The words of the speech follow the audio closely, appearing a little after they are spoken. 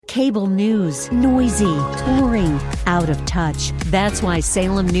Cable news, noisy, boring, out of touch. That's why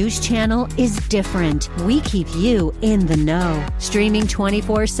Salem News Channel is different. We keep you in the know. Streaming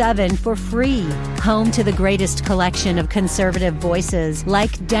 24/7 for free. Home to the greatest collection of conservative voices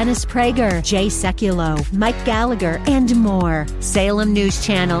like Dennis Prager, Jay Sekulow, Mike Gallagher, and more. Salem News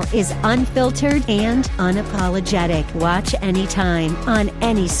Channel is unfiltered and unapologetic. Watch anytime, on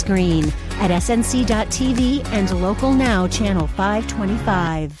any screen, at snc.tv and Local Now Channel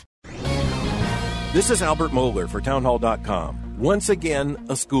 525. This is Albert Mohler for townhall.com. Once again,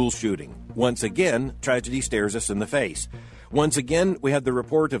 a school shooting. Once again, tragedy stares us in the face. Once again, we had the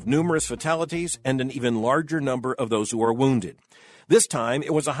report of numerous fatalities and an even larger number of those who are wounded. This time,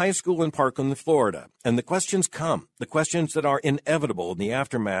 it was a high school in Parkland, Florida, and the questions come, the questions that are inevitable in the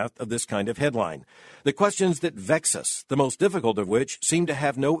aftermath of this kind of headline, the questions that vex us, the most difficult of which seem to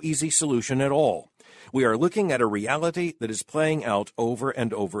have no easy solution at all. We are looking at a reality that is playing out over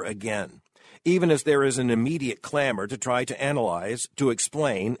and over again. Even as there is an immediate clamor to try to analyze, to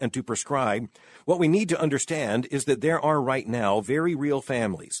explain, and to prescribe, what we need to understand is that there are right now very real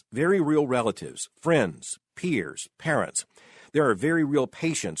families, very real relatives, friends, peers, parents. There are very real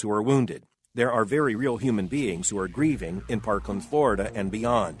patients who are wounded. There are very real human beings who are grieving in Parkland, Florida, and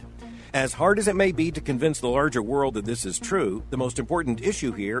beyond. As hard as it may be to convince the larger world that this is true, the most important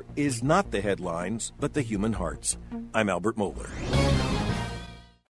issue here is not the headlines, but the human hearts. I'm Albert Mohler.